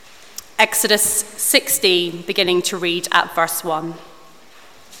Exodus 16, beginning to read at verse 1.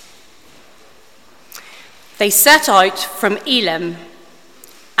 They set out from Elim,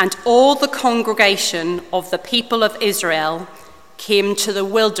 and all the congregation of the people of Israel came to the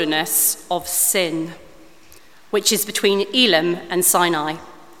wilderness of Sin, which is between Elim and Sinai,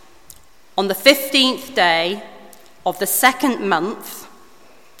 on the 15th day of the second month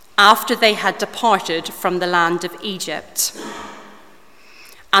after they had departed from the land of Egypt.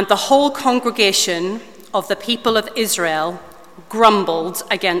 And the whole congregation of the people of Israel grumbled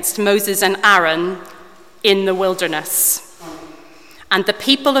against Moses and Aaron in the wilderness. And the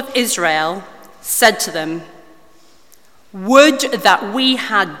people of Israel said to them, "Would that we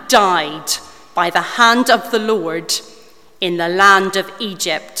had died by the hand of the Lord in the land of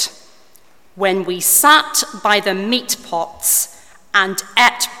Egypt, when we sat by the meat pots and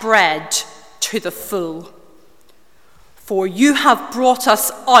ate bread to the full. For you have brought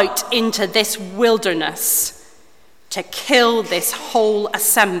us out into this wilderness to kill this whole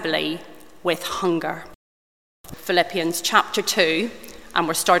assembly with hunger." Philippians chapter 2, and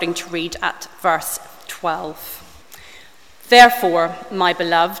we're starting to read at verse 12. "Therefore, my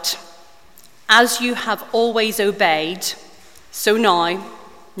beloved, as you have always obeyed, so now,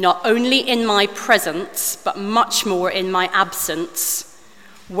 not only in my presence, but much more in my absence,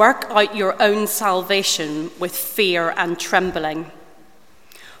 work out your own salvation with fear and trembling.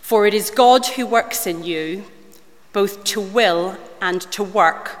 For it is God who works in you, both to will and to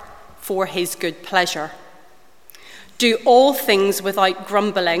work for his good pleasure. Do all things without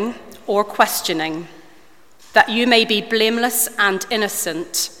grumbling or questioning, that you may be blameless and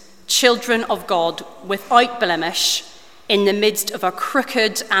innocent, children of God without blemish, in the midst of a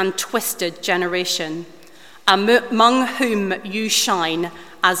crooked and twisted generation, among whom you shine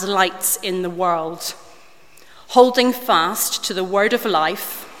as lights in the world, holding fast to the word of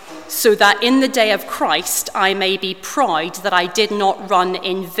life, so that in the day of Christ I may be proud that I did not run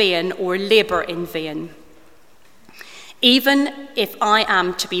in vain or labor in vain. Even if I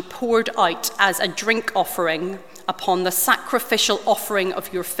am to be poured out as a drink offering upon the sacrificial offering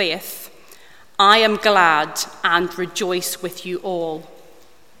of your faith, I am glad and rejoice with you all.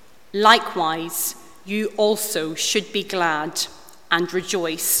 Likewise, you also should be glad and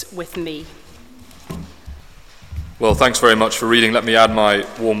rejoice with me." Well, thanks very much for reading. Let me add my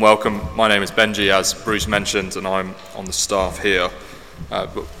warm welcome. My name is Benji, as Bruce mentioned, and I'm on the staff here.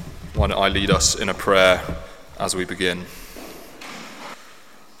 But why don't I lead us in a prayer as we begin.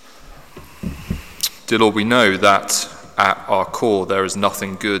 Dear Lord, we know that at our core there is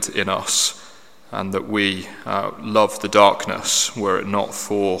nothing good in us, and that we love the darkness were it not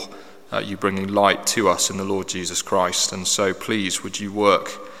for you bringing light to us in the Lord Jesus Christ. And so please, would you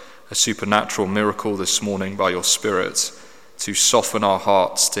work a supernatural miracle this morning by your Spirit to soften our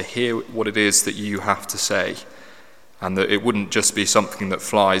hearts to hear what it is that you have to say, and that it wouldn't just be something that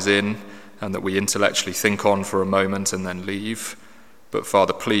flies in and that we intellectually think on for a moment and then leave. But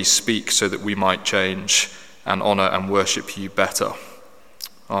Father, please speak so that we might change and honour and worship you better.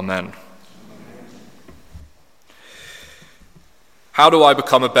 Amen. How do I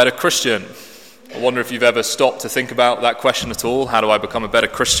become a better Christian? I wonder if you've ever stopped to think about that question at all. How do I become a better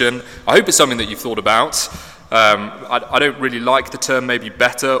Christian? I hope it's something that you've thought about. I don't really like the term maybe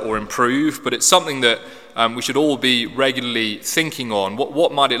better or improve, but it's something that we should all be regularly thinking on.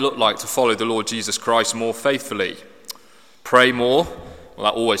 What might it look like to follow the Lord Jesus Christ more faithfully? Pray more? Well,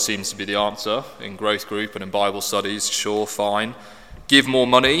 that always seems to be the answer in growth group and in Bible studies. Sure, fine. Give more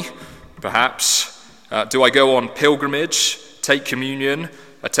money? Perhaps. Do I go on pilgrimage? Take communion?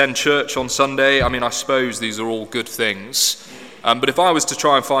 Attend church on Sunday? I mean, I suppose these are all good things. But if I was to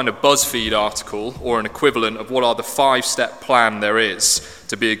try and find a BuzzFeed article or an equivalent of what are the 5-step plan there is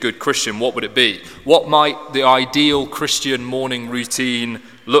to be a good Christian, what would it be? What might the ideal Christian morning routine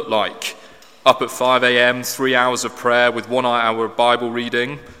look like? Up at 5 a.m., 3 hours of prayer with 1 hour of Bible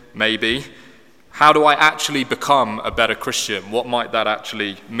reading? Maybe. How do I actually become a better Christian? What might that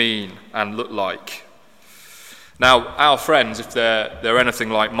actually mean and look like? Now, our friends, if they're anything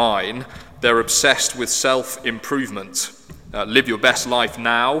like mine, they're obsessed with self-improvement. Live your best life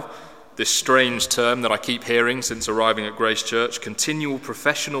now, this strange term that I keep hearing since arriving at Grace Church, continual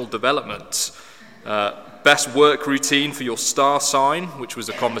professional development, best work routine for your star sign, which was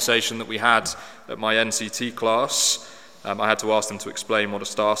a conversation that we had at my NCT class. I had to ask them to explain what a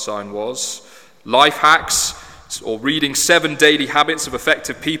star sign was. Life hacks, or reading 7 daily habits of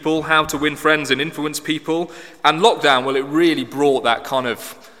effective people, how to win friends and influence people. And lockdown, well, it really brought that kind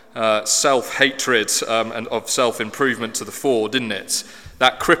of self-hatred and of self-improvement to the fore, didn't it?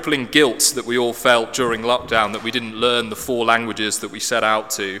 That crippling guilt that we all felt during lockdown, that we didn't learn the 4 languages that we set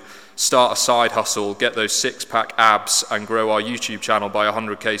out to, start a side hustle, get those 6-pack abs, and grow our YouTube channel by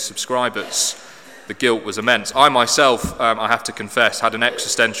 100k subscribers. The guilt was immense. I myself, I have to confess, had an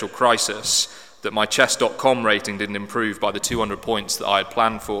existential crisis that my chess.com rating didn't improve by the 200 points that I had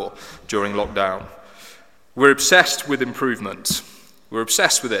planned for during lockdown. We're obsessed with improvement. We're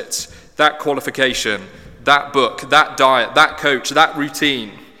obsessed with it. That qualification, that book, that diet, that coach, that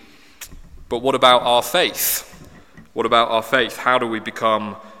routine. But what about our faith? What about our faith? How do we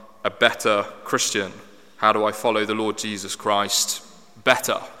become a better Christian? How do I follow the Lord Jesus Christ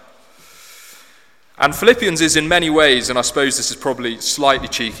better? And Philippians is in many ways, and I suppose this is probably slightly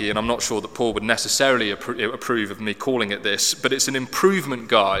cheeky, and I'm not sure that Paul would necessarily approve of me calling it this, but it's an improvement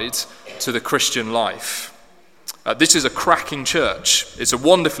guide to the Christian life. This is a cracking church. It's a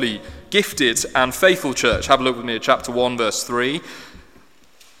wonderfully gifted and faithful church. Have a look with me at chapter 1, verse 3.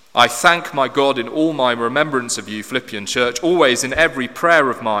 I thank my God in all my remembrance of you, Philippian church, always in every prayer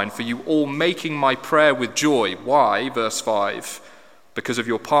of mine, for you all making my prayer with joy. Why? Verse 5. Because of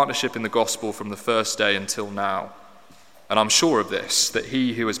your partnership in the gospel from the first day until now. And I'm sure of this, that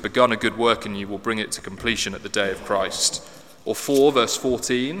he who has begun a good work in you will bring it to completion at the day of Christ. Or 4, verse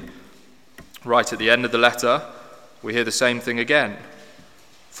 14, right at the end of the letter, we hear the same thing again.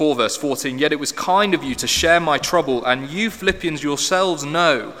 4 verse 14, yet it was kind of you to share my trouble, and you Philippians yourselves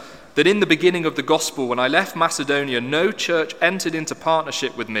know that in the beginning of the gospel, when I left Macedonia, no church entered into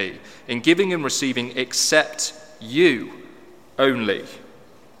partnership with me in giving and receiving except you only.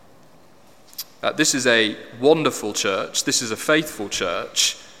 This is a wonderful church, this is a faithful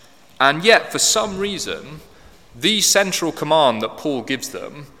church, and yet for some reason, the central command that Paul gives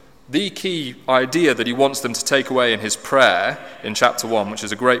them, the key idea that he wants them to take away in his prayer in chapter 1, which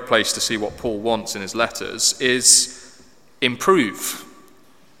is a great place to see what Paul wants in his letters, is improve,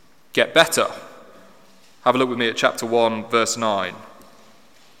 get better. Have a look with me at chapter 1, verse 9.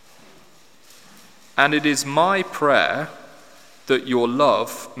 And it is my prayer that your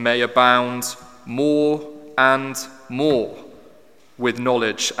love may abound more and more with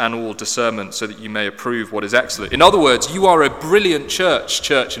knowledge and all discernment, so that you may approve what is excellent. In other words, you are a brilliant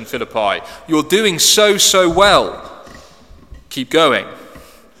church in Philippi. You're doing so well. Keep going.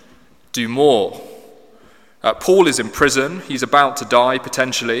 Do more. Paul is in prison. He's about to die,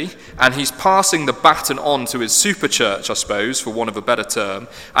 potentially, and he's passing the baton on to his super church, I suppose, for want of a better term.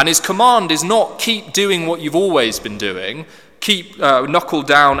 And his command is not keep doing what you've always been doing, keep knuckle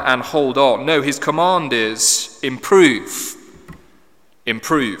down and hold on. No, his command is improve.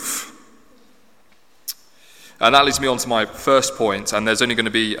 Improve. And that leads me on to my first point, and there's only going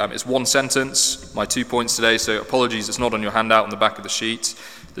to be, it's one sentence, my 2 points today, so apologies, it's not on your handout on the back of the sheet.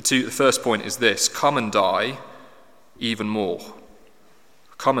 The first point is this: come and die even more.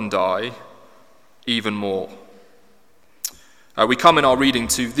 Come and die even more. We come in our reading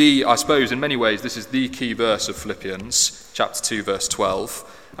to I suppose in many ways, this is the key verse of Philippians, chapter 2, verse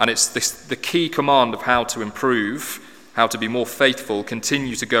 12, and it's the key command of how to improve, how to be more faithful,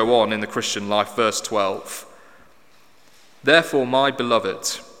 continue to go on in the Christian life, verse 12. Therefore, my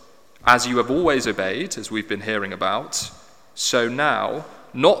beloved, as you have always obeyed, as we've been hearing about, so now,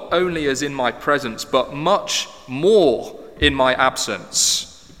 not only as in my presence, but much more in my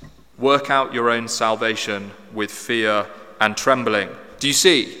absence, work out your own salvation with fear and trembling. Do you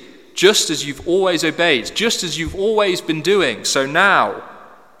see? Just as you've always obeyed, just as you've always been doing, so now,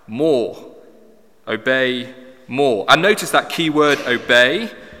 more. Obey more. And notice that key word,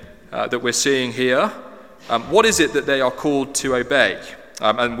 obey, that we're seeing here. What is it that they are called to obey?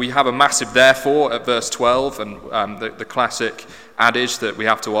 And we have a massive therefore at verse 12, and the classic adage that we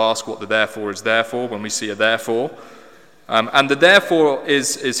have to ask what the therefore is there for when we see a therefore. And the therefore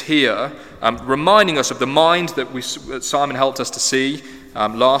is here, reminding us of the mind that Simon helped us to see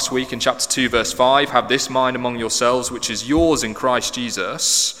last week in chapter 2, verse 5. Have this mind among yourselves, which is yours in Christ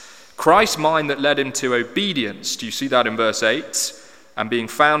Jesus. Christ's mind that led him to obedience. Do you see that in verse 8? And being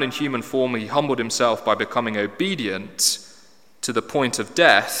found in human form, he humbled himself by becoming obedient to the point of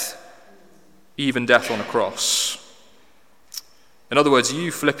death, even death on a cross. In other words,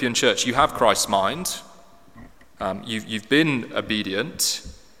 you Philippian church, you have Christ's mind. You've been obedient.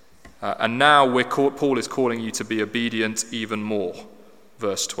 And now Paul is calling you to be obedient even more.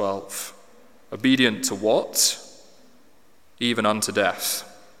 Verse 12. Obedient to what? Even unto death.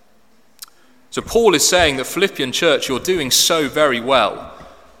 So Paul is saying that Philippian church, you're doing so very well.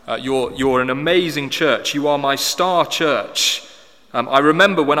 You're an amazing church. You are my star church. I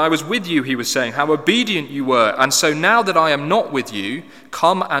remember when I was with you, he was saying, how obedient you were. And so now that I am not with you,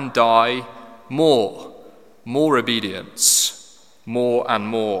 come and die more. More obedience. More and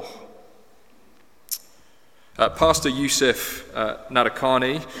more. Pastor Yusuf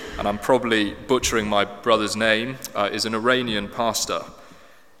Nadakani, and I'm probably butchering my brother's name, is an Iranian pastor.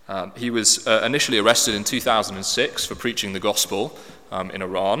 He was initially arrested in 2006 for preaching the gospel in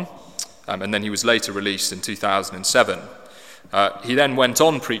Iran, and then he was later released in 2007. He then went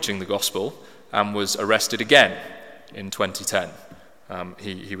on preaching the gospel and was arrested again in 2010.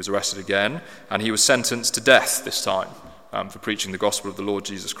 He was arrested again, and he was sentenced to death this time for preaching the gospel of the Lord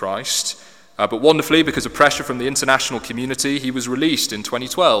Jesus Christ. But wonderfully, because of pressure from the international community, he was released in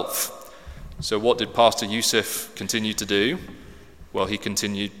 2012. So what did Pastor Yusuf continue to do? Well, he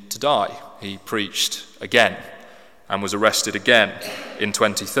continued to die. He preached again and was arrested again in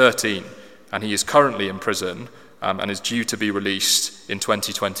 2013. And he is currently in prison and is due to be released in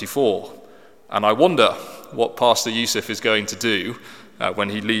 2024. And I wonder what Pastor Yusuf is going to do when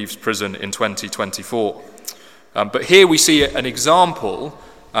he leaves prison in 2024. But here we see an example,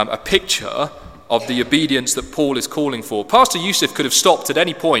 a picture of the obedience that Paul is calling for. Pastor Yusuf could have stopped at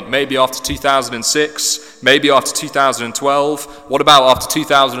any point, maybe after 2006, maybe after 2012. What about after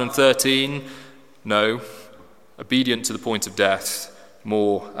 2013? No. Obedient to the point of death,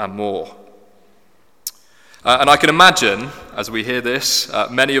 more and more. And I can imagine, as we hear this,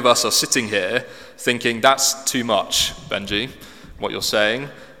 many of us are sitting here thinking, that's too much, Benji, what you're saying.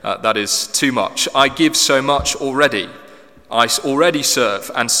 That is too much. I give so much already. I already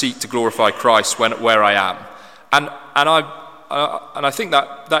serve and seek to glorify Christ where I am. And I think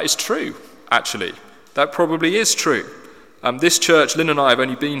that is true, actually. That probably is true. This church, Lynn and I, have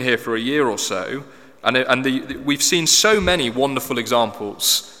only been here for a year or so, and we've seen so many wonderful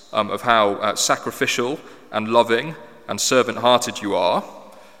examples of how sacrificial and loving and servant-hearted you are.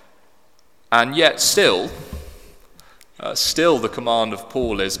 And yet still the command of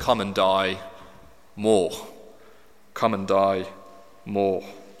Paul is, come and die more. Come and die more.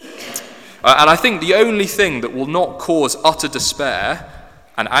 And I think the only thing that will not cause utter despair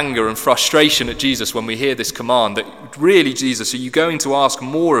and anger and frustration at Jesus when we hear this command, that really, Jesus, are you going to ask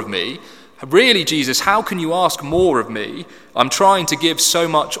more of me? Really, Jesus, how can you ask more of me? I'm trying to give so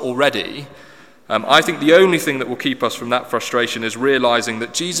much already. I think the only thing that will keep us from that frustration is realizing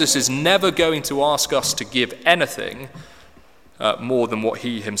that Jesus is never going to ask us to give anything more than what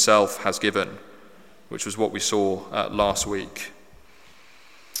he himself has given, which was what we saw last week.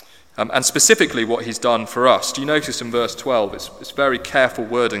 And specifically what he's done for us. Do you notice in verse 12, it's very careful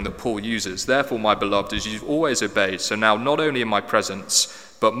wording that Paul uses. Therefore, my beloved, as you've always obeyed, so now not only in my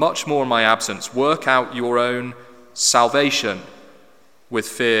presence, but much more in my absence, work out your own salvation with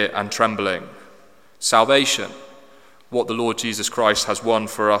fear and trembling. Salvation, what the Lord Jesus Christ has won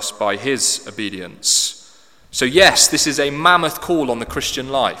for us by his obedience. So yes, this is a mammoth call on the Christian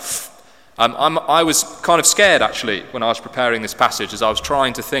life. I was kind of scared, actually, when I was preparing this passage, as I was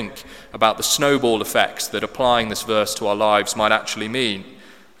trying to think about the snowball effects that applying this verse to our lives might actually mean.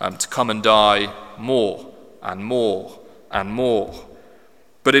 To come and die more and more and more.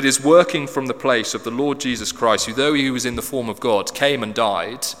 But it is working from the place of the Lord Jesus Christ, who, though he was in the form of God, came and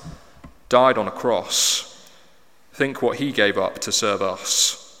died on a cross. Think what he gave up to serve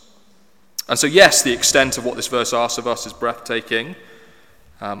us. And so, yes, the extent of what this verse asks of us is breathtaking.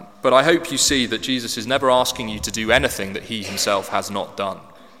 But I hope you see that Jesus is never asking you to do anything that he himself has not done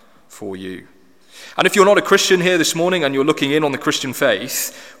for you. And if you're not a Christian here this morning and you're looking in on the Christian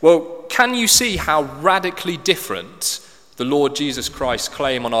faith, well, can you see how radically different the Lord Jesus Christ's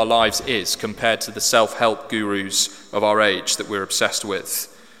claim on our lives is compared to the self-help gurus of our age that we're obsessed with?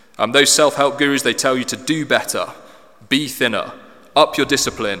 Those self-help gurus, they tell you to do better, be thinner, up your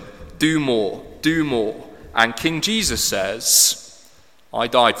discipline, do more. And King Jesus says, I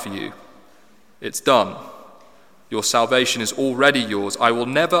died for you. It's done. Your salvation is already yours. I will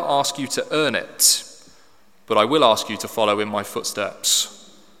never ask you to earn it, but I will ask you to follow in my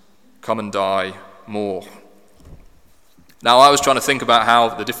footsteps. Come and die more. Now, I was trying to think about how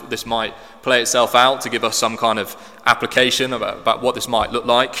this might play itself out to give us some kind of application about what this might look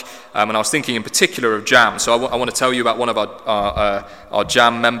like. And I was thinking in particular of Jam. So I want to tell you about one of our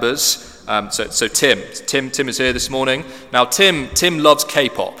Jam members. So Tim is here this morning. Now Tim loves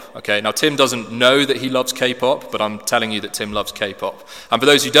K-pop. Okay, now Tim doesn't know that he loves K-pop, but I'm telling you that Tim loves K-pop. And for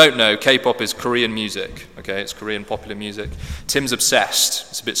those who don't know, K-pop is Korean music. Okay, it's Korean popular music. Tim's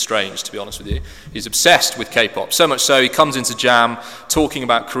obsessed. It's a bit strange, to be honest with you. He's obsessed with K-pop. So much so he comes into Jam talking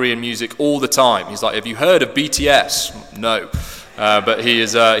about Korean music all the time. He's like, "Have you heard of BTS?" No. But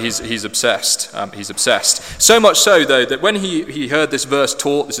he's obsessed. He's obsessed. So much so, though, that when he heard this verse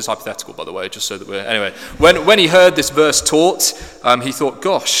taught, this is hypothetical, by the way, just so that anyway, when he heard this verse taught, he thought,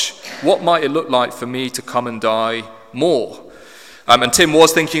 gosh, what might it look like for me to come and die more? And Tim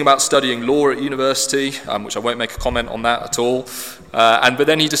was thinking about studying law at university, which I won't make a comment on that at all. But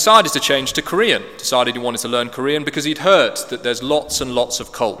then he decided to change to Korean, decided he wanted to learn Korean because he'd heard that there's lots and lots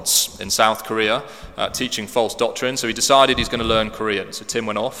of cults in South Korea teaching false doctrine. So he decided he's going to learn Korean. So Tim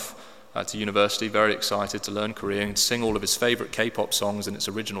went off to university, very excited to learn Korean, to sing all of his favorite K-pop songs in its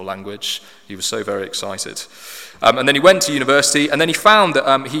original language. He was so very excited. And then he went to university, and then he found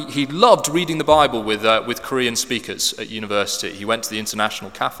that he loved reading the Bible with Korean speakers at university. He went to the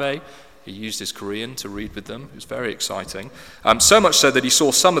International Cafe. He used his Korean to read with them. It was very exciting. So much so that he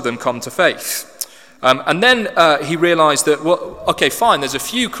saw some of them come to faith. And then he realized that, well, okay, fine, there's a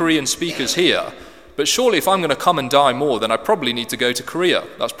few Korean speakers here, but surely if I'm going to come and die more, then I probably need to go to Korea.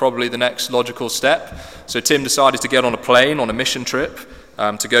 That's probably the next logical step. So Tim decided to get on a plane on a mission trip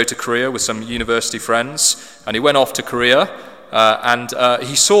to go to Korea with some university friends. And he went off to Korea, and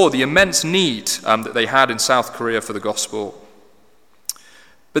he saw the immense need that they had in South Korea for the gospel.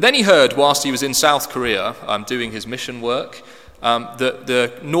 But then he heard, whilst he was in South Korea doing his mission work, that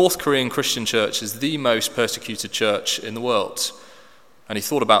the North Korean Christian church is the most persecuted church in the world. And he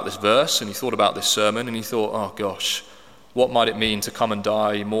thought about this verse, and he thought about this sermon, and he thought, oh gosh, what might it mean to come and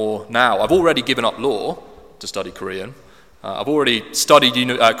die more now? I've already given up law to study Korean. I've already studied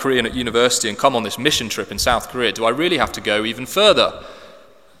Korean at university and come on this mission trip in South Korea. Do I really have to go even further?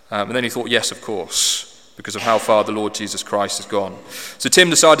 And then he thought, yes, of course, because of how far the Lord Jesus Christ has gone. So Tim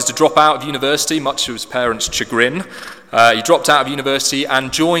decided to drop out of university, much to his parents' chagrin. He dropped out of university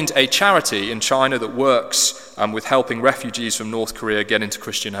and joined a charity in China that works with helping refugees from North Korea get into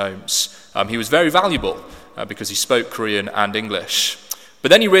Christian homes. He was very valuable because he spoke Korean and English. But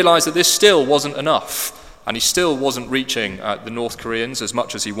then he realized that this still wasn't enough, and he still wasn't reaching the North Koreans as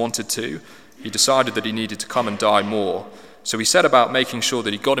much as he wanted to. He decided that he needed to come and die more. So he set about making sure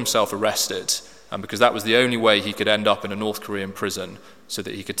that he got himself arrested, because that was the only way he could end up in a North Korean prison, so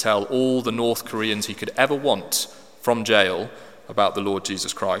that he could tell all the North Koreans he could ever want from jail about the Lord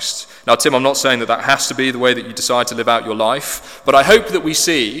Jesus Christ. Now, Tim, I'm not saying that that has to be the way that you decide to live out your life, but I hope that we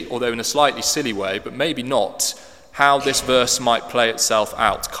see, although in a slightly silly way, but maybe not, how this verse might play itself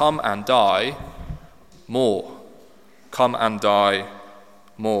out. Come and die more. Come and die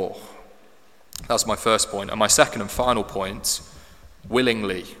more. That's my first point. And my second and final point,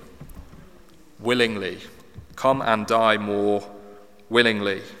 willingly. Willingly. Come and die more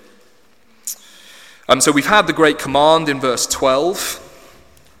willingly. So we've had the great command in verse 12,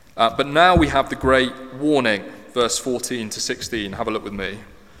 but now we have the great warning, verse 14 to 16. Have a look with me.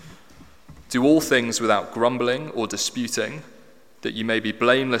 Do all things without grumbling or disputing, that you may be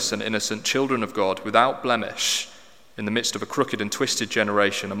blameless and innocent children of God, without blemish, in the midst of a crooked and twisted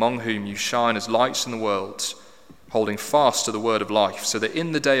generation, among whom you shine as lights in the world, holding fast to the word of life, so that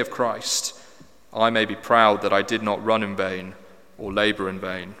in the day of Christ I may be proud that I did not run in vain or labor in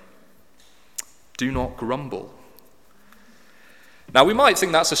vain. Do not grumble. Now, we might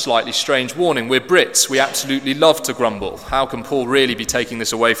think that's a slightly strange warning. We're Brits. We absolutely love to grumble. How can Paul really be taking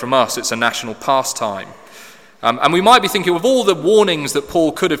this away from us? It's a national pastime. And we might be thinking of all the warnings that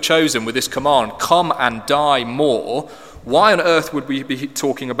Paul could have chosen with this command, come and die more. Why on earth would we be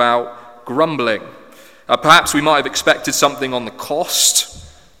talking about grumbling? Perhaps we might have expected something on the cost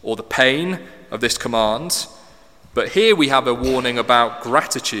or the pain of this command. But here we have a warning about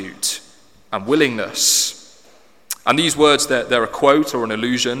gratitude and willingness. And these words, they're a quote or an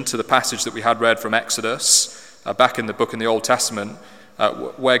allusion to the passage that we had read from Exodus, back in the book in the Old Testament,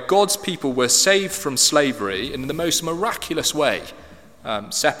 where God's people were saved from slavery in the most miraculous way,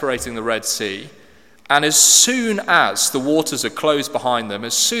 separating the Red Sea. And as soon as the waters had closed behind them,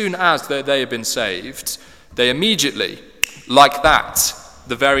 as soon as they had been saved, they immediately, like that,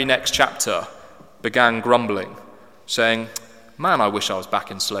 the very next chapter, began grumbling, saying, man, I wish I was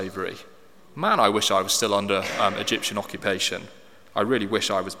back in slavery. Man, I wish I was still under Egyptian occupation. I really wish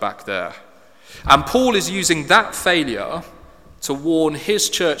I was back there. And Paul is using that failure to warn his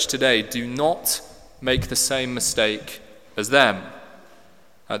church today, do not make the same mistake as them.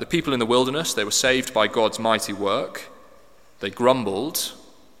 The people in the wilderness, they were saved by God's mighty work. They grumbled,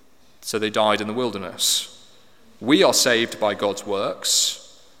 so they died in the wilderness. We are saved by God's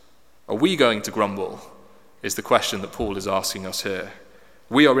works. Are we going to grumble? Is the question that Paul is asking us here.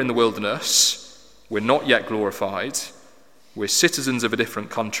 We are in the wilderness. We're not yet glorified. We're citizens of a different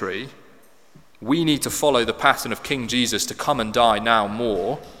country. We need to follow the pattern of King Jesus to come and die now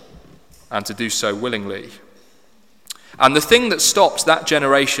more, and to do so willingly. And the thing that stopped that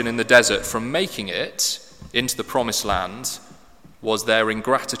generation in the desert from making it into the promised land was their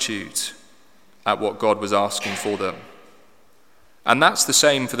ingratitude at what God was asking for them. And that's the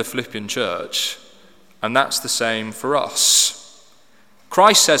same for the Philippian church, and that's the same for us.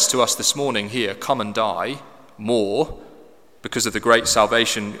 Christ says to us this morning here, come and die more because of the great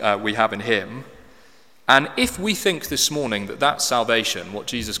salvation we have in him. And if we think this morning that salvation, what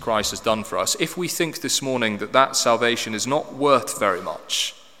Jesus Christ has done for us, if we think this morning that salvation is not worth very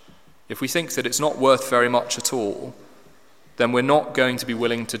much, if we think that it's not worth very much at all, then we're not going to be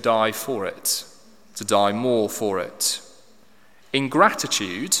willing to die for it, to die more for it.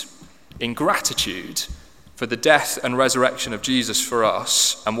 Ingratitude for the death and resurrection of Jesus for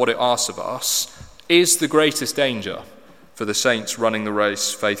us and what it asks of us is the greatest danger for the saints running the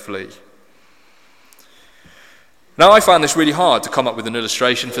race faithfully. Now, I found this really hard to come up with an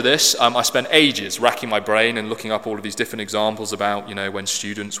illustration for this. I spent ages racking my brain and looking up all of these different examples about, when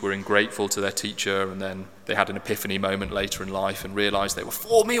students were ungrateful to their teacher and then they had an epiphany moment later in life and realised they were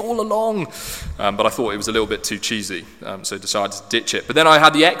for me all along. But I thought it was a little bit too cheesy, so decided to ditch it. But then I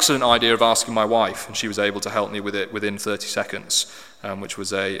had the excellent idea of asking my wife, and she was able to help me with it within 30 seconds, which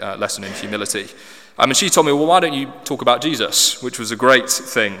was a lesson in humility. And she told me, well, why don't you talk about Jesus, which was a great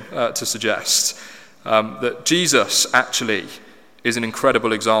thing to suggest. That Jesus actually is an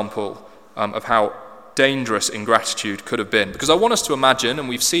incredible example of how dangerous ingratitude could have been. Because I want us to imagine, and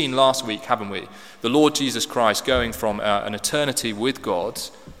we've seen last week, haven't we, the Lord Jesus Christ going from an eternity with God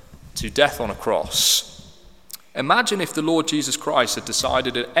to death on a cross. Imagine if the Lord Jesus Christ had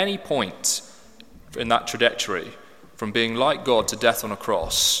decided at any point in that trajectory, from being like God to death on a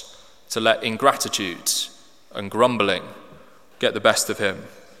cross, to let ingratitude and grumbling get the best of him.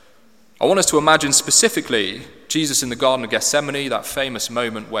 I want us to imagine specifically Jesus in the Garden of Gethsemane, that famous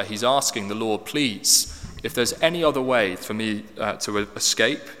moment where he's asking the Lord, please, if there's any other way for me to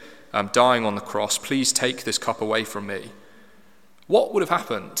escape dying on the cross, please take this cup away from me. What would have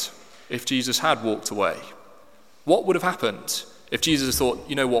happened if Jesus had walked away? What would have happened if Jesus thought,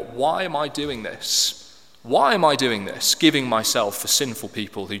 you know what, why am I doing this? Why am I doing this, giving myself for sinful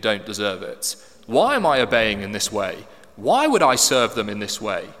people who don't deserve it? Why am I obeying in this way? Why would I serve them in this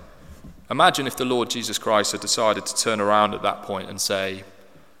way? Imagine if the Lord Jesus Christ had decided to turn around at that point and say,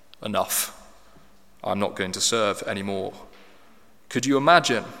 enough, I'm not going to serve anymore. Could you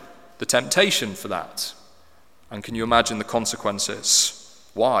imagine the temptation for that? And can you imagine the consequences?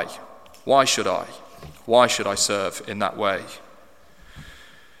 Why? Why should I? Why should I serve in that way?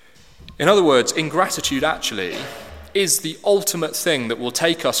 In other words, ingratitude actually is the ultimate thing that will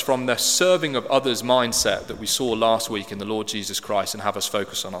take us from the serving of others mindset that we saw last week in the Lord Jesus Christ and have us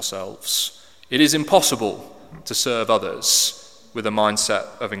focus on ourselves. It is impossible to serve others with a mindset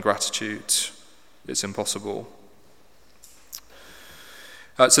of ingratitude. It's impossible.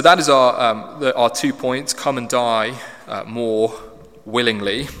 So that is our 2 points, come and die more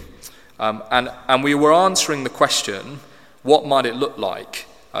willingly. And we were answering the question, what might it look like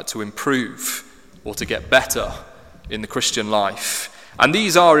to improve or to get better in the Christian life? And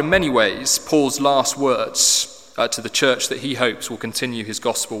these are in many ways Paul's last words to the church that he hopes will continue his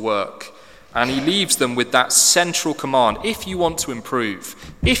gospel work. And he leaves them with that central command: if you want to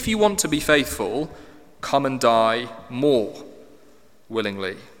improve, if you want to be faithful, come and die more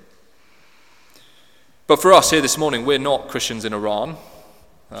willingly. But for us here this morning, we're not Christians in Iran.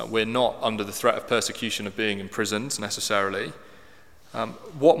 We're not under the threat of persecution of being imprisoned necessarily.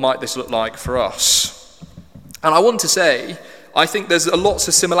 What might this look like for us? And I want to say, I think there's lots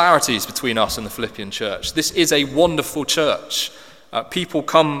of similarities between us and the Philippian church. This is a wonderful church. People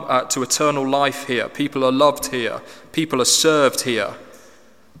come to eternal life here. People are loved here. People are served here.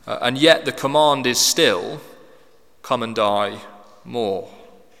 And yet the command is still, come and die more.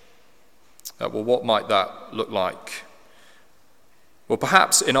 Well, what might that look like? Well,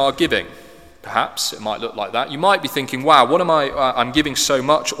 perhaps in our giving. Perhaps it might look like that. You might be thinking, wow, what am I'm giving so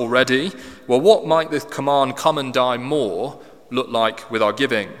much already. Well, what might the command, come and die more, look like with our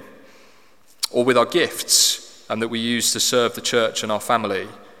giving? Or with our gifts that we use to serve the church and our family?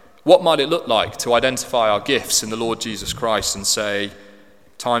 What might it look like to identify our gifts in the Lord Jesus Christ and say,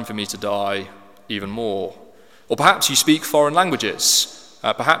 time for me to die even more? Or perhaps you speak foreign languages.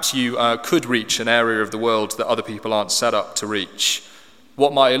 Perhaps you could reach an area of the world that other people aren't set up to reach.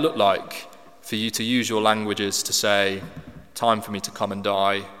 What might it look like for you to use your languages to say, time for me to come and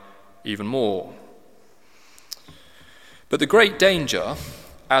die even more? But the great danger,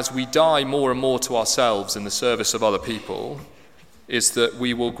 as we die more and more to ourselves in the service of other people, is that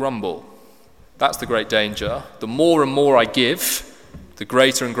we will grumble. That's the great danger. The more and more I give, the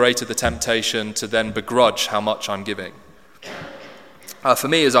greater and greater the temptation to then begrudge how much I'm giving. For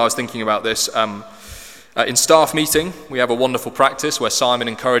me, as I was thinking about this, in staff meeting, we have a wonderful practice where Simon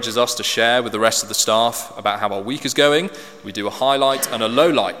encourages us to share with the rest of the staff about how our week is going. We do a highlight and a low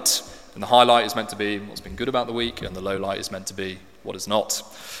light. And the highlight is meant to be what's been good about the week, and the low light is meant to be what is not.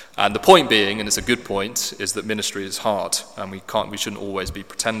 And the point being, and it's a good point, is that ministry is hard, and we shouldn't always be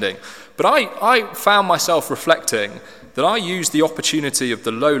pretending. But I found myself reflecting that I use the opportunity of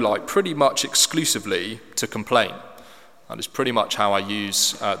the low light pretty much exclusively to complain. That is pretty much how I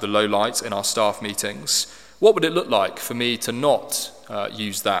use the low light in our staff meetings. What would it look like for me to not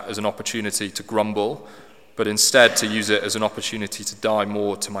use that as an opportunity to grumble, but instead to use it as an opportunity to die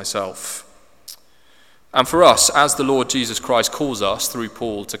more to myself? And for us, as the Lord Jesus Christ calls us through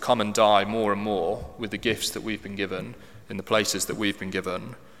Paul to come and die more and more with the gifts that we've been given, in the places that we've been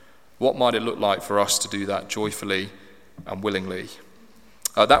given, what might it look like for us to do that joyfully and willingly?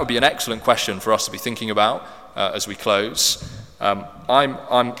 That would be an excellent question for us to be thinking about as we close.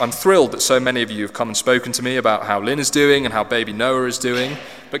 I'm thrilled that so many of you have come and spoken to me about how Lynn is doing and how baby Noah is doing.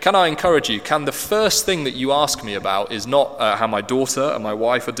 But can I encourage you, can the first thing that you ask me about is not how my daughter and my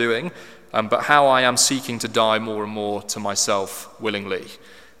wife are doing, but how I am seeking to die more and more to myself willingly.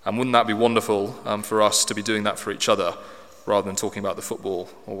 And wouldn't that be wonderful for us to be doing that for each other, rather than talking about the football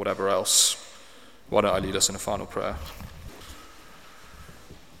or whatever else? Why don't I lead us in a final prayer?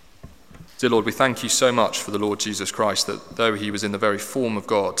 Dear Lord, we thank you so much for the Lord Jesus Christ, that though he was in the very form of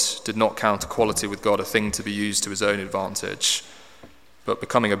God, did not count equality with God a thing to be used to his own advantage, but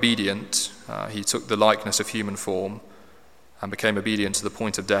becoming obedient, he took the likeness of human form and became obedient to the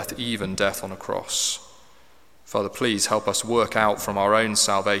point of death, even death on a cross. Father, please help us work out from our own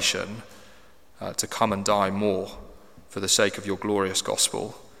salvation to come and die more for the sake of your glorious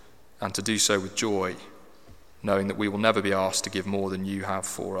gospel, and to do so with joy, knowing that we will never be asked to give more than you have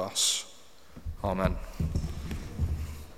for us. Amen.